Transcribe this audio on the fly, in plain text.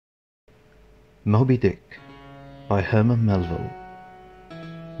Moby Dick by Hermann Melville.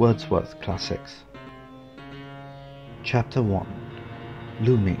 Wordsworth Classics. Chapter 1.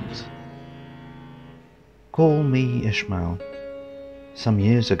 Loomings. Call me Ishmael. Some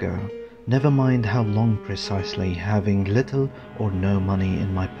years ago, never mind how long precisely, having little or no money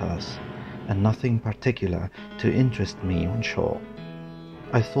in my purse, and nothing particular to interest me on shore,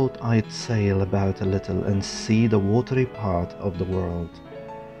 I thought I'd sail about a little and see the watery part of the world.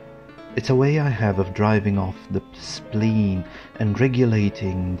 It's a way I have of driving off the spleen and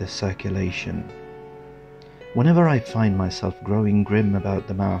regulating the circulation. Whenever I find myself growing grim about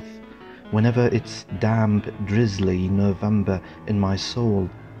the mouth, whenever it's damp, drizzly November in my soul,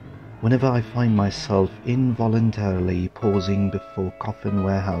 whenever I find myself involuntarily pausing before coffin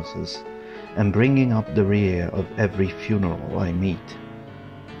warehouses and bringing up the rear of every funeral I meet,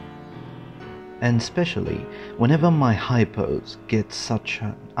 and especially whenever my hypos get such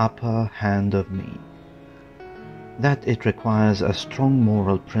an upper hand of me, that it requires a strong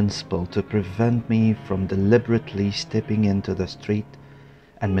moral principle to prevent me from deliberately stepping into the street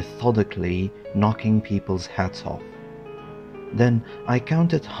and methodically knocking people's hats off, then I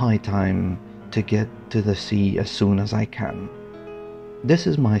count it high time to get to the sea as soon as I can. This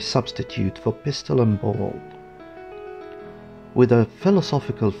is my substitute for pistol and ball. With a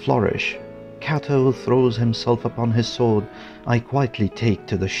philosophical flourish, Cato throws himself upon his sword, I quietly take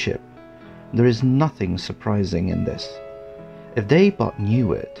to the ship. There is nothing surprising in this. If they but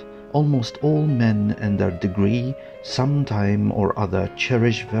knew it, almost all men in their degree, some time or other,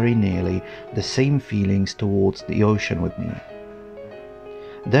 cherish very nearly the same feelings towards the ocean with me.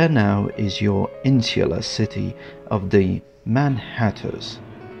 There now is your insular city of the Manhattans,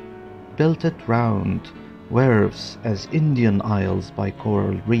 built round wharves as Indian isles by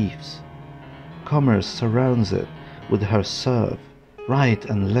coral reefs. Commerce surrounds it with her surf. Right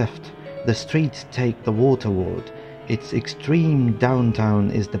and left, the streets take the waterward. Its extreme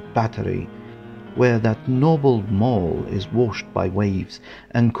downtown is the Battery, where that noble mole is washed by waves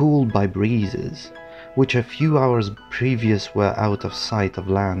and cooled by breezes, which a few hours previous were out of sight of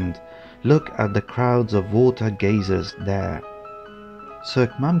land. Look at the crowds of water gazers there.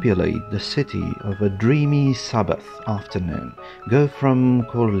 Circumambulate the city of a dreamy Sabbath afternoon. Go from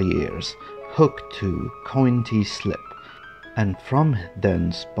Corliers Hook to Cointy Slip, and from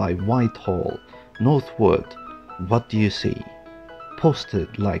thence by Whitehall northward. What do you see?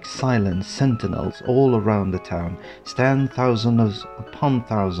 Posted like silent sentinels all around the town stand thousands upon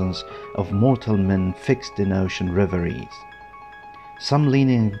thousands of mortal men fixed in ocean reveries, some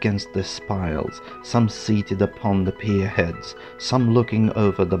leaning against the spiles, some seated upon the pier heads, some looking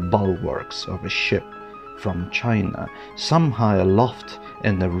over the bulwarks of a ship from China, some high aloft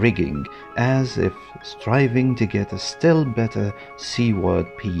in the rigging, as if striving to get a still better seaward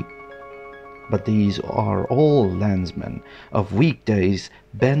peep. But these are all landsmen of weekdays,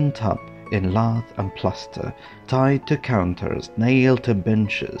 bent up in lath and plaster, tied to counters, nailed to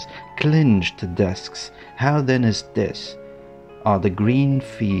benches, clinched to desks. How then is this? Are the green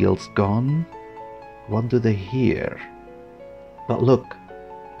fields gone? What do they hear? But look,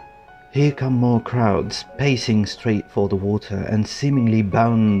 here come more crowds, pacing straight for the water and seemingly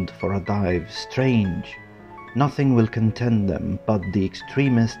bound for a dive. Strange! Nothing will contend them but the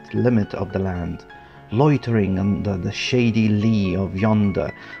extremest limit of the land. Loitering under the shady lee of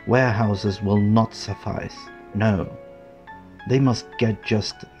yonder warehouses will not suffice. No, they must get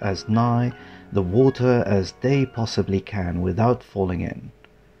just as nigh the water as they possibly can without falling in.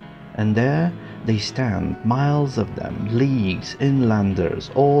 And there they stand, miles of them, leagues,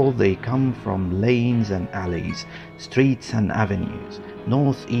 inlanders, all they come from lanes and alleys, streets and avenues,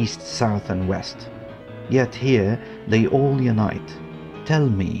 north, east, south and west. Yet here they all unite. Tell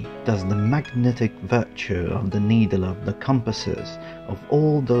me, does the magnetic virtue of the needle of the compasses of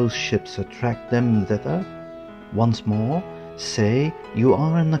all those ships attract them thither? Once more, say you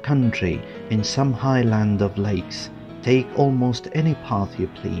are in the country, in some high land of lakes. Take almost any path you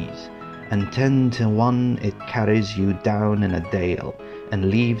please, and 10 to 1 it carries you down in a dale,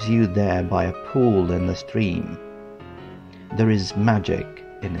 and leaves you there by a pool in the stream. There is magic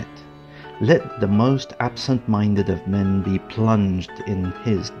in it. Let the most absent-minded of men be plunged in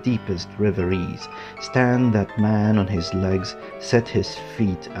his deepest reveries. Stand that man on his legs, set his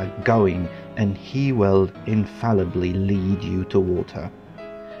feet a-going, and he will infallibly lead you to water.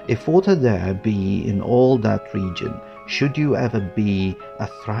 If water there be in all that region, should you ever be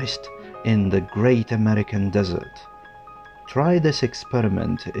athirst in the great American desert, try this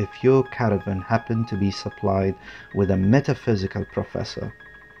experiment if your caravan happen to be supplied with a metaphysical professor.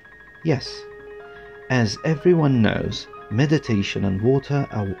 Yes, as everyone knows, Meditation and water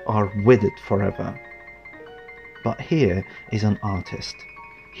are with it forever. But here is an artist.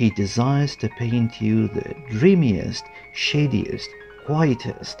 He desires to paint you the dreamiest, shadiest,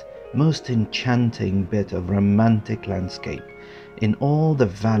 quietest, most enchanting bit of romantic landscape in all the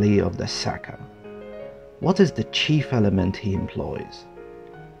valley of the Saca. What is the chief element he employs?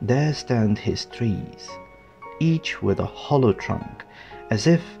 There stand his trees, each with a hollow trunk, as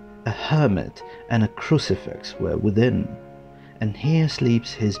if a hermit and a crucifix were within. And here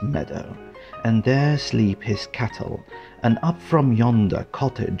sleeps his meadow, and there sleep his cattle, and up from yonder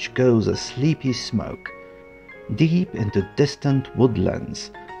cottage goes a sleepy smoke. Deep into distant woodlands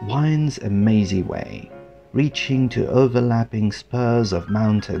winds a mazy way, reaching to overlapping spurs of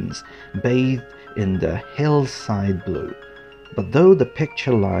mountains bathed in the hillside blue. But though the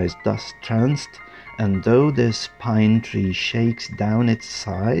picture lies thus tranced, and though this pine tree shakes down its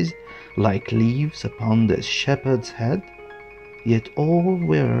sighs like leaves upon this shepherd's head, yet all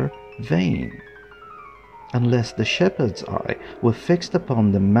were vain, unless the shepherd's eye were fixed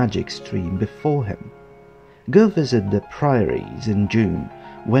upon the magic stream before him. Go visit the prairies in June,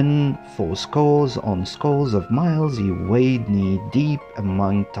 when for scores on scores of miles you wade knee-deep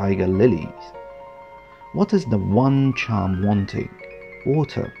among tiger lilies. What is the one charm wanting?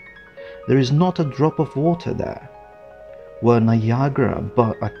 Water. There is not a drop of water there. Were Niagara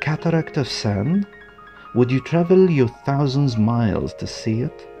but a cataract of sand, would you travel your thousands miles to see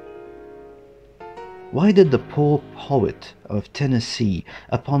it? Why did the poor poet of Tennessee,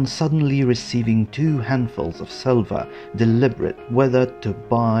 upon suddenly receiving 2 handfuls of silver, deliberate whether to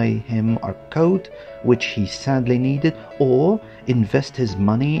buy him a coat which he sadly needed, or invest his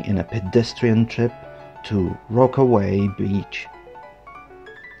money in a pedestrian trip to Rockaway Beach?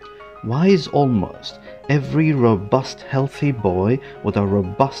 Why is almost every robust healthy boy with a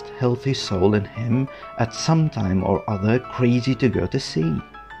robust healthy soul in him at some time or other crazy to go to sea?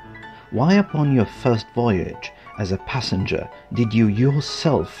 Why upon your first voyage as a passenger did you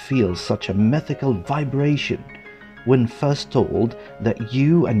yourself feel such a mythical vibration when first told that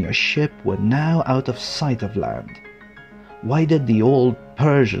you and your ship were now out of sight of land? Why did the old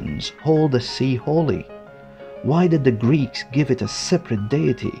Persians hold the sea holy? Why did the Greeks give it a separate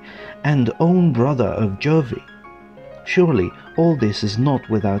deity and own brother of Jove? Surely all this is not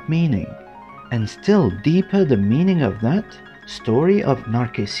without meaning, and still deeper the meaning of that story of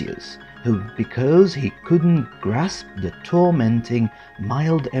Narcissus, who, because he couldn't grasp the tormenting,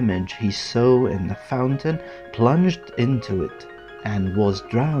 mild image he saw in the fountain, plunged into it and was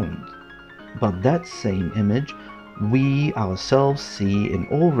drowned. But that same image we ourselves see in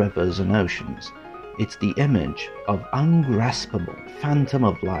all rivers and oceans. It's the image of ungraspable phantom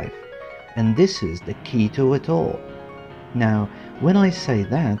of life, and this is the key to it all. Now, when I say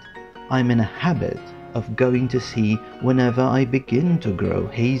that, I'm in a habit of going to sea whenever I begin to grow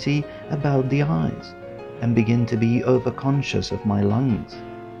hazy about the eyes and begin to be overconscious of my lungs.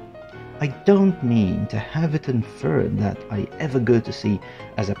 I don't mean to have it inferred that I ever go to sea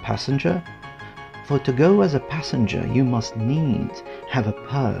as a passenger, for to go as a passenger you must needs have a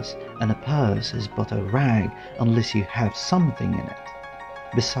purse, and a purse is but a rag unless you have something in it.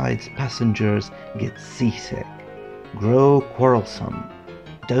 Besides, passengers get seasick, grow quarrelsome,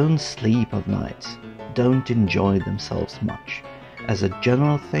 don't sleep of nights, don't enjoy themselves much. As a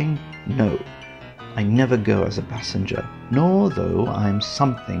general thing, no, I never go as a passenger, nor though I am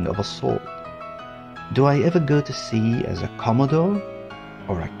something of a sort. Do I ever go to sea as a commodore,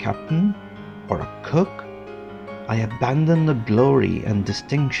 or a captain, or a cook? I abandon the glory and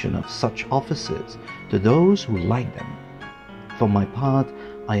distinction of such offices to those who like them. For my part,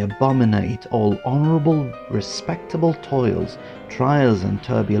 I abominate all honourable, respectable toils, trials and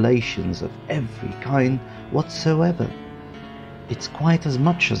tribulations of every kind whatsoever. It's quite as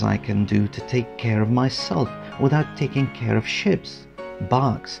much as I can do to take care of myself without taking care of ships,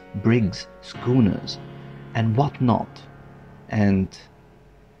 barks, brigs, schooners, and what not. And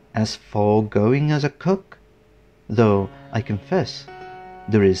as for going as a cook, though I confess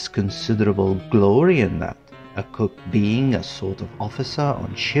there is considerable glory in that, a cook being a sort of officer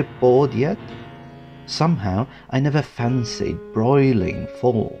on shipboard, yet somehow I never fancied broiling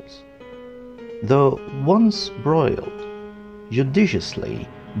fowls. Though once broiled, judiciously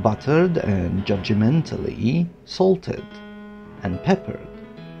buttered and judgmentally salted and peppered,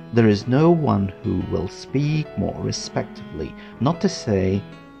 there is no one who will speak more respectively, not to say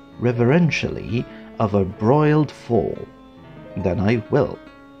reverentially, of a broiled fowl than I will.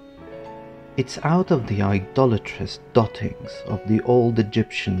 It's out of the idolatrous dottings of the old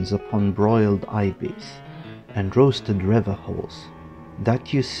Egyptians upon broiled ibis and roasted river horse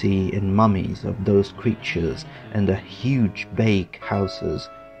that you see in mummies of those creatures and the huge bake houses,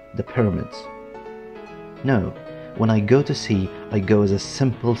 the pyramids. No, when I go to sea, I go as a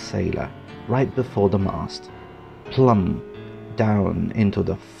simple sailor, right before the mast, plumb down into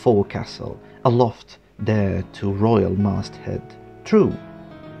the forecastle, aloft there to royal masthead. True,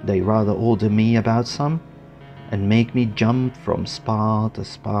 they rather order me about some, and make me jump from spar to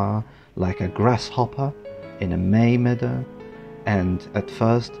spar like a grasshopper in a May meadow, and at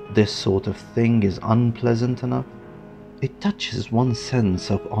first this sort of thing is unpleasant enough. It touches one's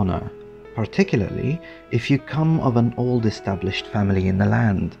sense of honor, particularly if you come of an old established family in the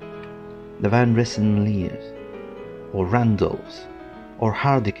land, the Van Rensselaers, or Randolphs, or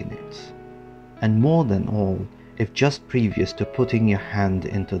Hardicanutes, and more than all, if just previous to putting your hand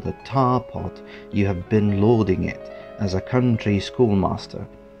into the tar pot you have been lording it as a country schoolmaster,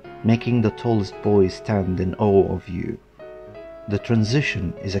 making the tallest boys stand in awe of you. The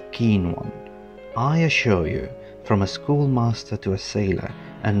transition is a keen one, I assure you, from a schoolmaster to a sailor,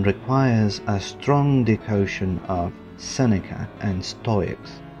 and requires a strong decoction of Seneca and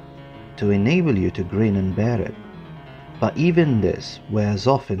Stoics to enable you to grin and bear it. But even this wears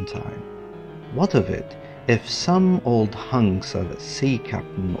off in time. What of it if some old hunks of a sea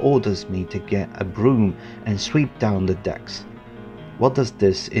captain orders me to get a broom and sweep down the decks? What does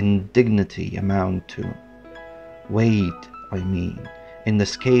this indignity amount to? Weighed, I mean, in the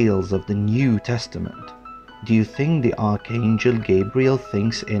scales of the New Testament. Do you think the Archangel Gabriel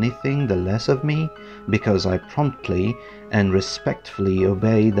thinks anything the less of me because I promptly and respectfully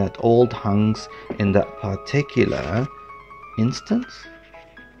obey that old hunks in that particular instance?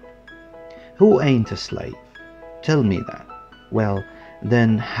 Who ain't a slave? Tell me that. Well,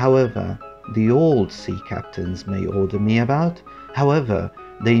 then, however the old sea captains may order me about, however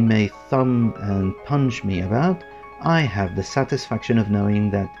they may thumb and punch me about, I have the satisfaction of knowing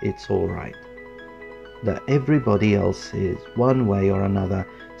that it's all right, that everybody else is, one way or another,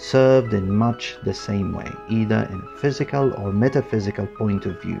 served in much the same way, either in a physical or metaphysical point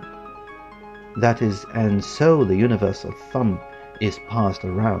of view. That is, and so the universal thumb is passed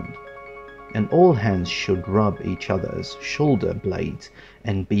around, and all hands should rub each other's shoulder blades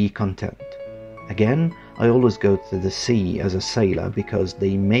and be content. Again, I always go to the sea as a sailor because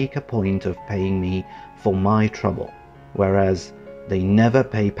they make a point of paying me for my trouble, whereas they never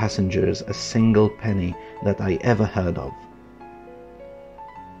pay passengers a single penny that I ever heard of.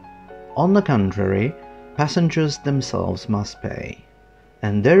 On the contrary, passengers themselves must pay,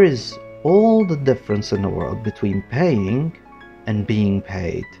 and there is all the difference in the world between paying and being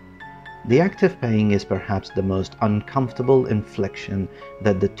paid. The act of paying is perhaps the most uncomfortable infliction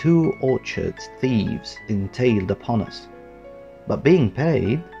that the two orchards thieves entailed upon us. But being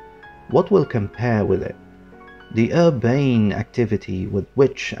paid, what will compare with it? The urbane activity with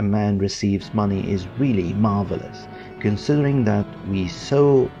which a man receives money is really marvelous, considering that we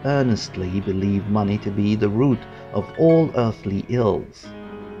so earnestly believe money to be the root of all earthly ills,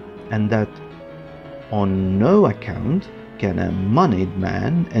 and that on no account can a moneyed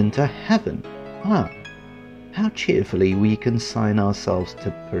man enter heaven. How cheerfully we consign ourselves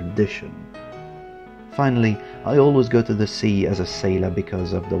to perdition. Finally, I always go to the sea as a sailor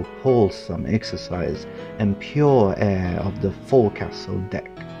because of the wholesome exercise and pure air of the forecastle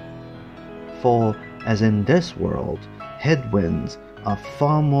deck. For, as in this world, headwinds are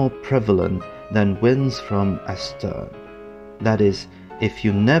far more prevalent than winds from astern. That is, if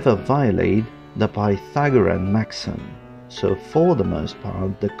you never violate the Pythagorean maxim. So for the most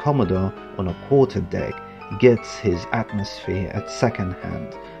part, the Commodore on a quarter-deck gets his atmosphere at second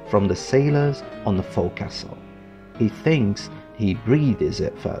hand from the sailors on the forecastle. He thinks he breathes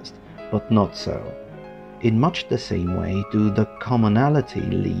it first, but not so. In much the same way do the commonalty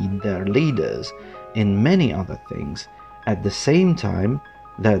lead their leaders in many other things, at the same time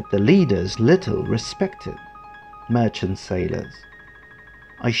that the leaders little respected. Merchant sailors.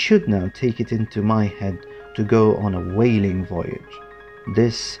 I should now take it into my head to go on a whaling voyage.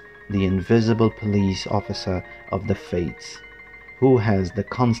 This, the invisible police officer of the fates, who has the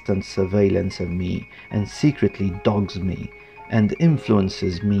constant surveillance of me and secretly dogs me and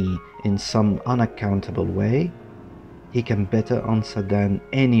influences me in some unaccountable way, he can better answer than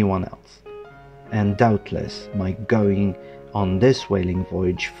anyone else. And doubtless my going on this whaling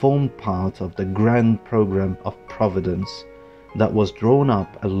voyage formed part of the grand program of Providence that was drawn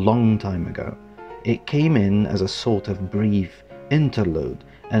up a long time ago. It came in as a sort of brief interlude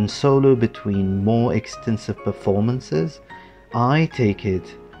and solo between more extensive performances. I take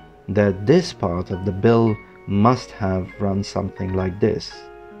it that this part of the bill must have run something like this.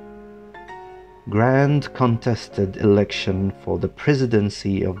 grand contested election for the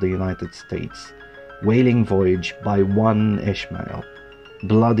presidency of the United States, whaling voyage by one Ishmael,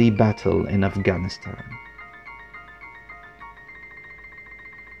 bloody battle in Afghanistan.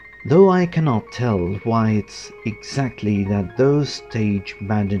 Though I cannot tell why it's exactly that those stage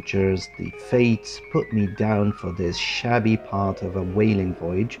managers, the fates, put me down for this shabby part of a whaling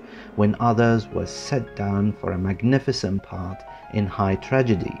voyage when others were set down for a magnificent part in high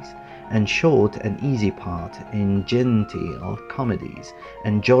tragedies, and short and easy part in genteel comedies,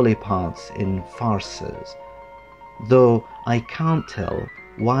 and jolly parts in farces. Though I can't tell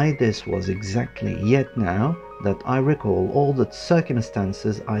why this was exactly, yet now that I recall all the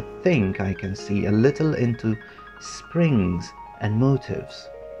circumstances, I think I can see a little into springs and motives,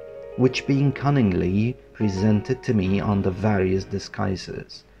 which being cunningly presented to me under various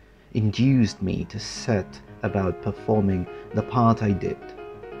disguises, induced me to set about performing the part I did,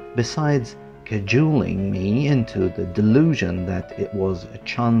 besides cajoling me into the delusion that it was a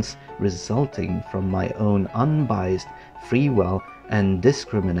chance resulting from my own unbiased free will and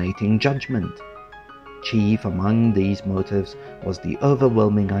discriminating judgment. Chief among these motives was the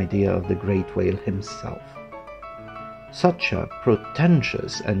overwhelming idea of the great whale himself. Such a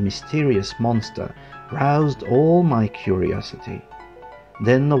portentous and mysterious monster roused all my curiosity.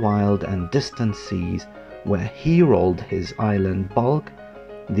 Then the wild and distant seas, where he rolled his island bulk,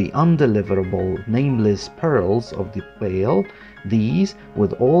 the undeliverable nameless pearls of the whale, these,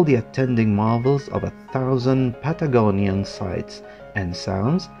 with all the attending marvels of 1,000 Patagonian sights and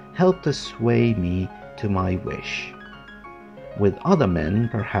sounds, helped to sway me to my wish. With other men,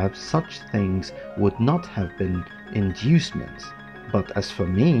 perhaps such things would not have been inducements, but as for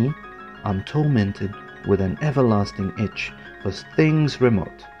me, I'm tormented with an everlasting itch for things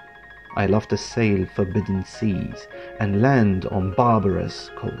remote. I love to sail forbidden seas and land on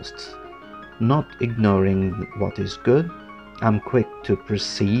barbarous coasts. Not ignoring what is good, I'm quick to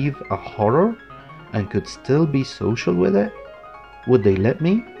perceive a horror and could still be social with it. Would they let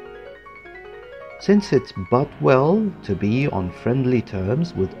me? Since it's but well to be on friendly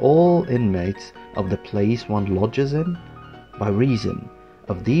terms with all inmates of the place one lodges in, by reason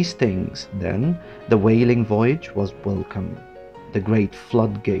of these things, then, the whaling voyage was welcome. The great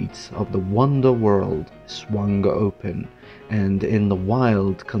floodgates of the wonder world swung open, and in the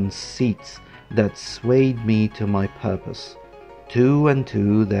wild conceits that swayed me to my purpose, two and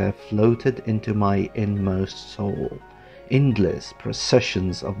two there floated into my inmost soul endless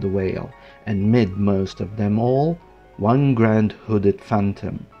processions of the whale, and midmost of them all, one grand hooded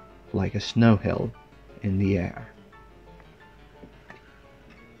phantom, like a snow hill in the air.